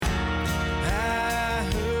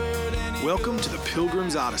Welcome to the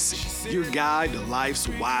Pilgrim's Odyssey, your guide to life's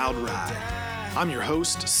wild ride. I'm your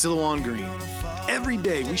host, Silouan Green. Every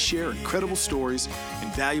day we share incredible stories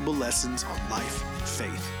and valuable lessons on life and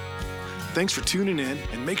faith. Thanks for tuning in,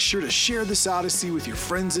 and make sure to share this Odyssey with your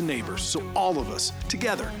friends and neighbors so all of us,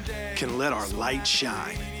 together, can let our light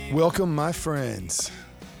shine. Welcome, my friends,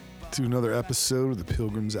 to another episode of the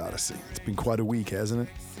Pilgrim's Odyssey. It's been quite a week, hasn't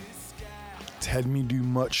it? It's had me do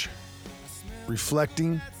much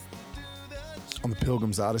reflecting on the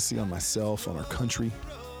Pilgrim's Odyssey, on myself, on our country.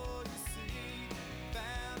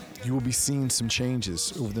 You will be seeing some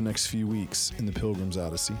changes over the next few weeks in the Pilgrim's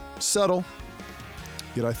Odyssey. Subtle,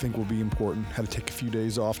 yet I think will be important. Had to take a few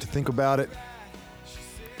days off to think about it.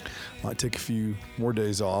 Might take a few more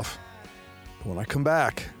days off. But when I come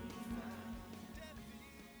back,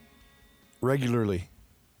 regularly,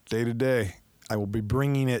 day to day, I will be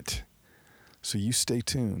bringing it. So you stay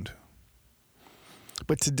tuned.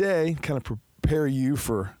 But today, kind of prepare you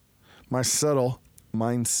for my subtle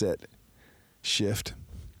mindset shift.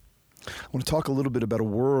 I want to talk a little bit about a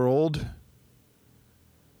world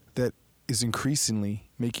that is increasingly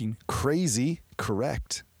making crazy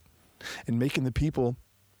correct and making the people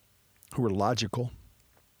who are logical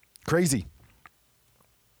crazy.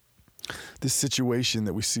 This situation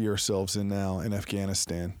that we see ourselves in now in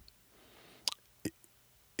Afghanistan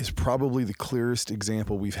is probably the clearest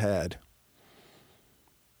example we've had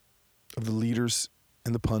of the leaders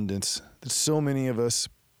and the pundits that so many of us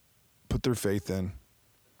put their faith in,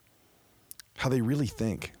 how they really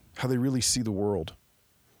think, how they really see the world,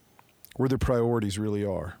 where their priorities really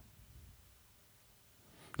are.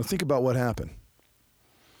 Now think about what happened.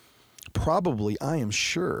 Probably, I am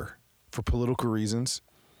sure, for political reasons,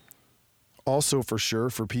 also for sure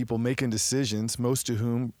for people making decisions, most of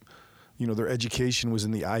whom, their education was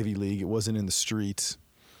in the Ivy League. It wasn't in the streets.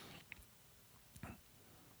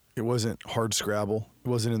 It wasn't hard scrabble. It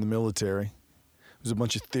wasn't in the military. It was a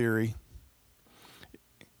bunch of theory.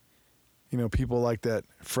 People like that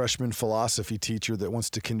freshman philosophy teacher that wants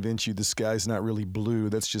to convince you the sky's not really blue.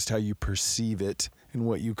 That's just how you perceive it and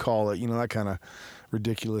what you call it. That kind of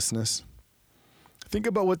ridiculousness. Think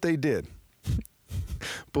about what they did.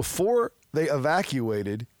 Before they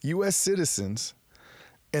evacuated U.S. citizens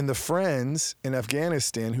and the friends in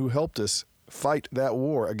Afghanistan who helped us fight that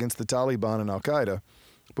war against the Taliban and Al-Qaeda,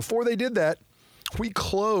 before they did that, we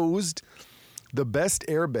closed the best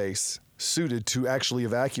airbase suited to actually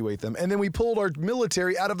evacuate them. And then we pulled our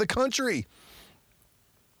military out of the country.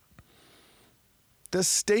 The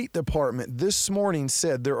State Department this morning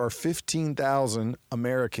said there are 15,000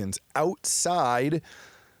 Americans outside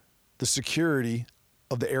the security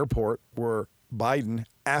of the airport where Biden,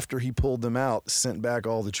 after he pulled them out, sent back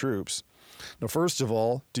all the troops. Now, first of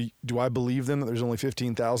all, do I believe them that there's only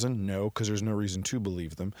 15,000? No, because there's no reason to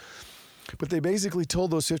believe them. But they basically told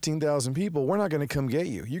those 15,000 people, we're not going to come get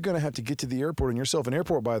you. You're going to have to get to the airport and yourself. An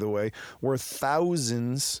airport, by the way, where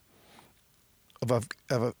thousands of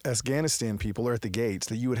Afghanistan people are at the gates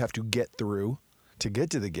that you would have to get through to get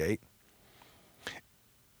to the gate.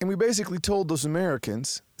 And we basically told those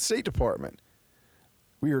Americans, State Department,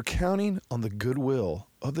 we are counting on the goodwill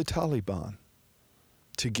of the Taliban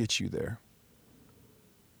to get you there.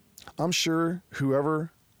 I'm sure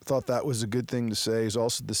whoever thought that was a good thing to say is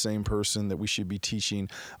also the same person that we should be teaching,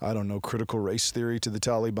 critical race theory to the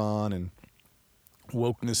Taliban and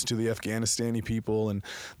wokeness to the Afghanistani people, and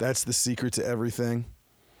that's the secret to everything.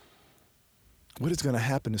 What is going to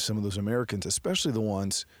happen to some of those Americans, especially the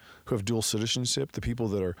ones who have dual citizenship, the people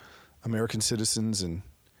that are American citizens and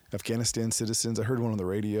Afghanistan citizens? I heard one on the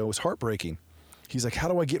radio. It was heartbreaking. He's like, how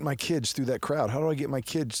do I get my kids through that crowd? How do I get my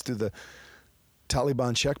kids through the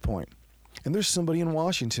Taliban checkpoint? And there's somebody in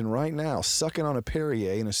Washington right now sucking on a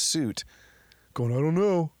Perrier in a suit going, I don't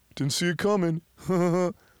know. Didn't see it coming.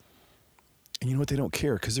 And you know what? They don't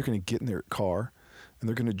care because they're going to get in their car and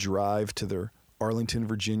they're going to drive to their Arlington,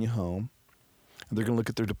 Virginia home. And they're going to look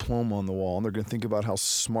at their diploma on the wall and they're going to think about how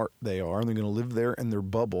smart they are. And they're going to live there in their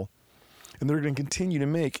bubble. And they're going to continue to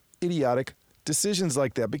make idiotic decisions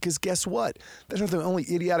like that, because guess what? That's not the only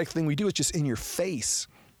idiotic thing we do. It's just in your face.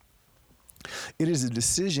 It is a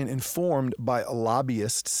decision informed by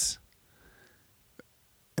lobbyists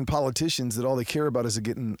and politicians that all they care about is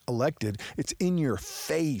getting elected. It's in your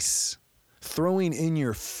face, throwing in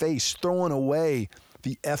your face, throwing away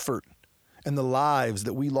the effort and the lives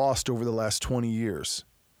that we lost over the last 20 years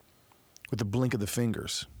with the blink of the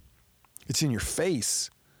fingers. It's in your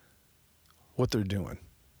face what they're doing.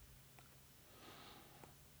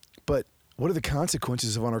 But what are the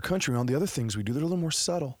consequences on our country and all the other things we do? They're a little more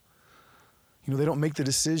subtle. They don't make the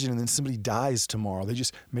decision and then somebody dies tomorrow. They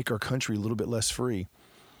just make our country a little bit less free.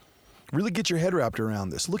 Really get your head wrapped around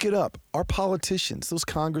this. Look it up. Our politicians, those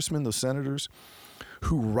congressmen, those senators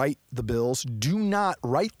who write the bills, do not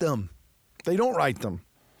write them. They don't write them.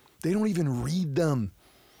 They don't even read them.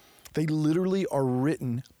 They literally are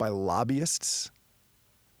written by lobbyists,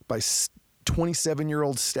 by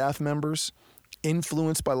 27-year-old staff members,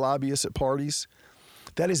 influenced by lobbyists at parties.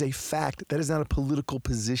 That is a fact. That is not a political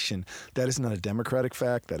position. That is not a Democratic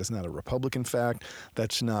fact. That is not a Republican fact.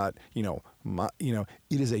 That's not, it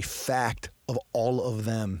is a fact of all of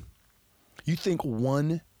them. You think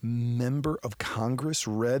one member of Congress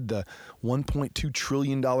read the $1.2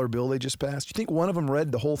 trillion bill they just passed? You think one of them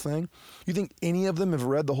read the whole thing? You think any of them have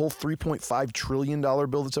read the whole $3.5 trillion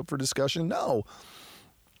bill that's up for discussion? No.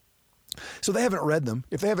 So they haven't read them.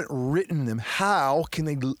 If they haven't written them, how can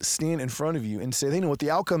they stand in front of you and say they know what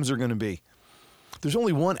the outcomes are going to be? There's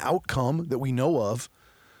only one outcome that we know of.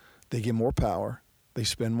 They get more power, they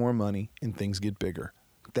spend more money, and things get bigger.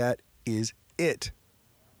 That is it.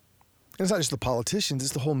 And it's not just the politicians,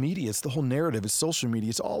 it's the whole media, it's the whole narrative, it's social media,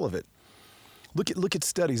 it's all of it. Look at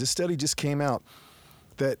studies. A study just came out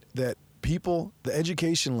that people, the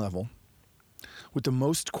education level, with the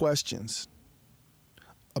most questions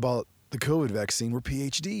about the COVID vaccine were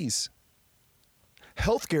PhDs.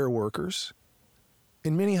 Healthcare workers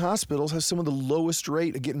in many hospitals have some of the lowest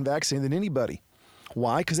rate of getting vaccinated than anybody.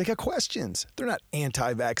 Why? Because they got questions. They're not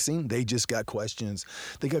anti-vaccine. They just got questions.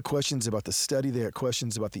 They got questions about the study. They got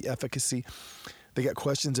questions about the efficacy. They got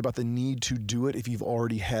questions about the need to do it if you've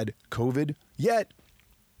already had COVID. Yet,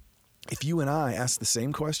 if you and I ask the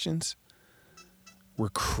same questions, we're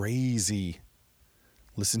crazy.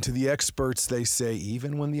 Listen to the experts, they say,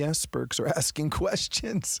 even when the experts are asking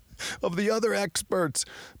questions of the other experts.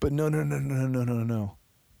 But no.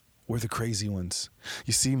 We're the crazy ones.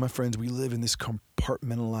 You see, my friends, we live in this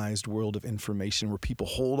compartmentalized world of information where people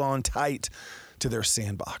hold on tight to their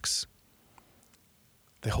sandbox.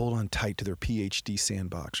 They hold on tight to their PhD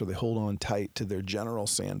sandbox, or they hold on tight to their general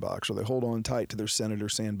sandbox, or they hold on tight to their senator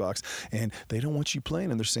sandbox, and they don't want you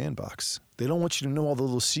playing in their sandbox. They don't want you to know all the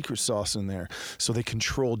little secret sauce in there. So they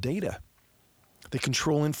control data. They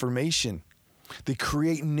control information. They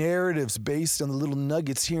create narratives based on the little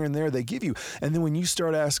nuggets here and there they give you. And then when you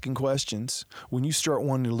start asking questions, when you start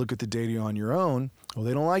wanting to look at the data on your own, well,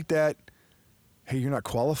 they don't like that. Hey, you're not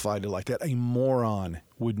qualified to like that. A moron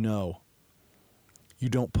would know. You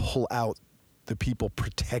don't pull out the people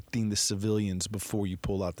protecting the civilians before you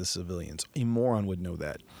pull out the civilians. A moron would know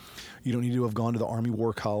that. You don't need to have gone to the Army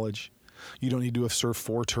War College. You don't need to have served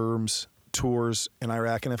 4 tours in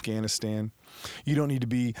Iraq and Afghanistan. You don't need to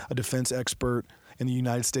be a defense expert in the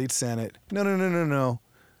United States Senate. No.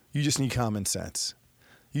 You just need common sense.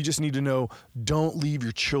 You just need to know, don't leave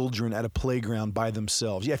your children at a playground by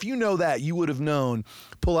themselves. Yeah, if you know that, you would have known,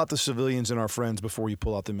 pull out the civilians and our friends before you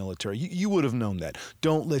pull out the military. You would have known that.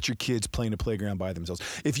 Don't let your kids play in a playground by themselves.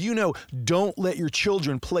 If you know, don't let your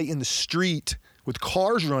children play in the street with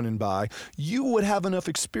cars running by, you would have enough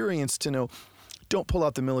experience to know, don't pull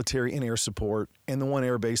out the military and air support and the one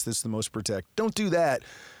air base that's the most protect. Don't do that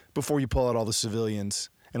before you pull out all the civilians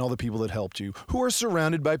and all the people that helped you, who are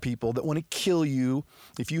surrounded by people that want to kill you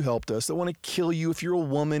if you helped us, that want to kill you if you're a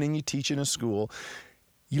woman and you teach in a school.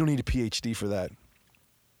 You don't need a PhD for that.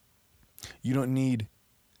 You don't need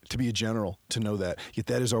to be a general to know that. Yet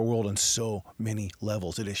that is our world on so many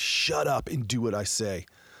levels. It is shut up and do what I say.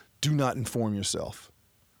 Do not inform yourself.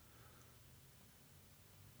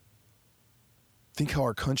 Think how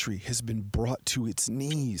our country has been brought to its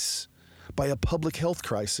knees by a public health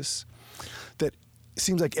crisis that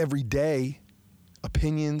seems like every day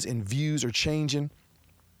opinions and views are changing.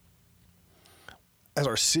 As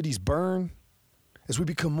our cities burn, as we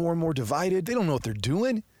become more and more divided, they don't know what they're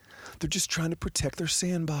doing. They're just trying to protect their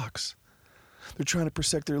sandbox. They're trying to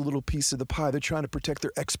protect their little piece of the pie. They're trying to protect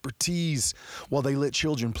their expertise while they let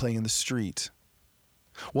children play in the street.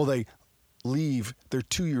 While they leave their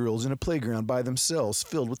 2-year-olds in a playground by themselves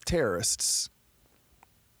filled with terrorists.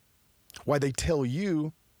 Why they tell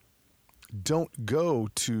you, don't go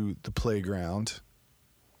to the playground,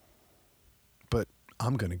 but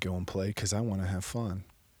I'm going to go and play because I want to have fun.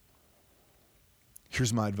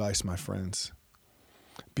 Here's my advice, my friends.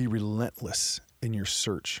 Be relentless in your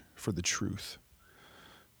search for the truth.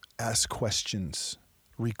 Ask questions.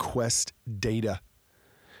 Request data.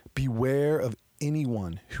 Beware of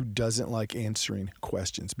anyone who doesn't like answering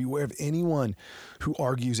questions. Beware of anyone who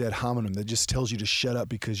argues ad hominem, that just tells you to shut up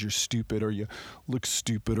because you're stupid or you look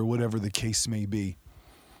stupid or whatever the case may be.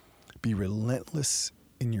 Be relentless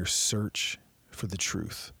in your search for the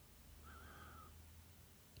truth.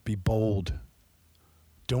 Be bold.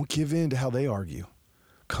 Don't give in to how they argue.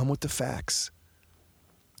 Come with the facts.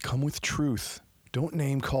 Come with truth. Don't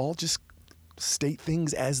name call. Just state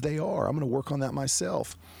things as they are. I'm going to work on that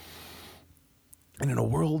myself. And in a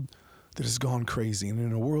world that has gone crazy, and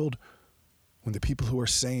in a world when the people who are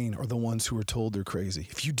sane are the ones who are told they're crazy,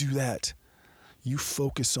 if you do that, you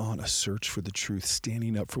focus on a search for the truth,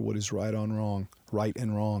 standing up for what is right and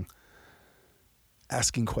wrong,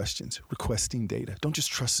 asking questions, requesting data. Don't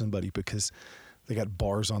just trust somebody because they got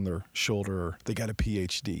bars on their shoulder, or they got a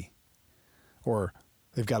PhD, or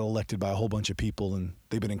they've got elected by a whole bunch of people and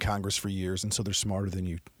they've been in Congress for years and so they're smarter than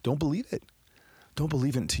you. Don't believe it. Don't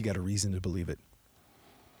believe it until you got a reason to believe it.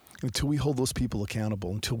 Until we hold those people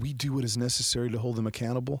accountable, until we do what is necessary to hold them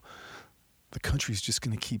accountable, the country's just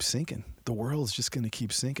going to keep sinking. The world's just going to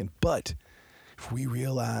keep sinking. But if we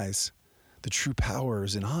realize the true power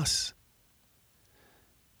is in us,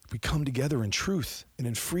 if we come together in truth and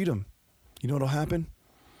in freedom, you know what'll happen?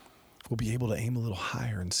 We'll be able to aim a little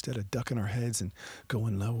higher. Instead of ducking our heads and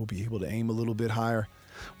going low, we'll be able to aim a little bit higher.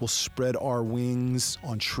 We'll spread our wings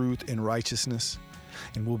on truth and righteousness.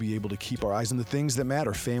 And we'll be able to keep our eyes on the things that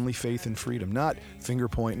matter: family, faith, and freedom. Not finger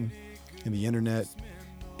pointing in the internet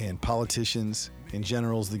and politicians and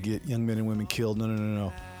generals that get young men and women killed.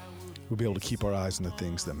 No. We'll be able to keep our eyes on the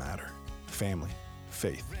things that matter: family,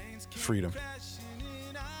 faith, freedom.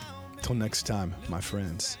 Until next time, my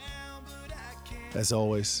friends. As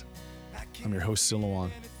always, I'm your host,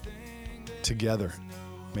 Silouan. Together,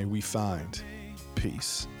 may we find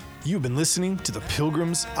peace. You've been listening to The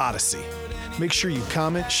Pilgrim's Odyssey. Make sure you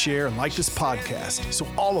comment, share, and like this podcast so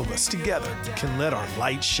all of us together can let our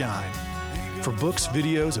light shine. For books,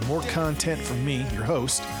 videos, and more content from me, your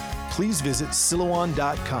host, please visit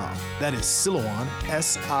Silouan.com. That is Silouan,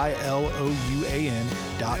 Silouan.com.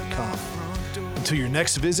 Until your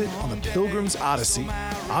next visit on The Pilgrim's Odyssey,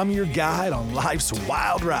 I'm your guide on life's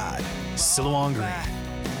wild ride, Silouan Green.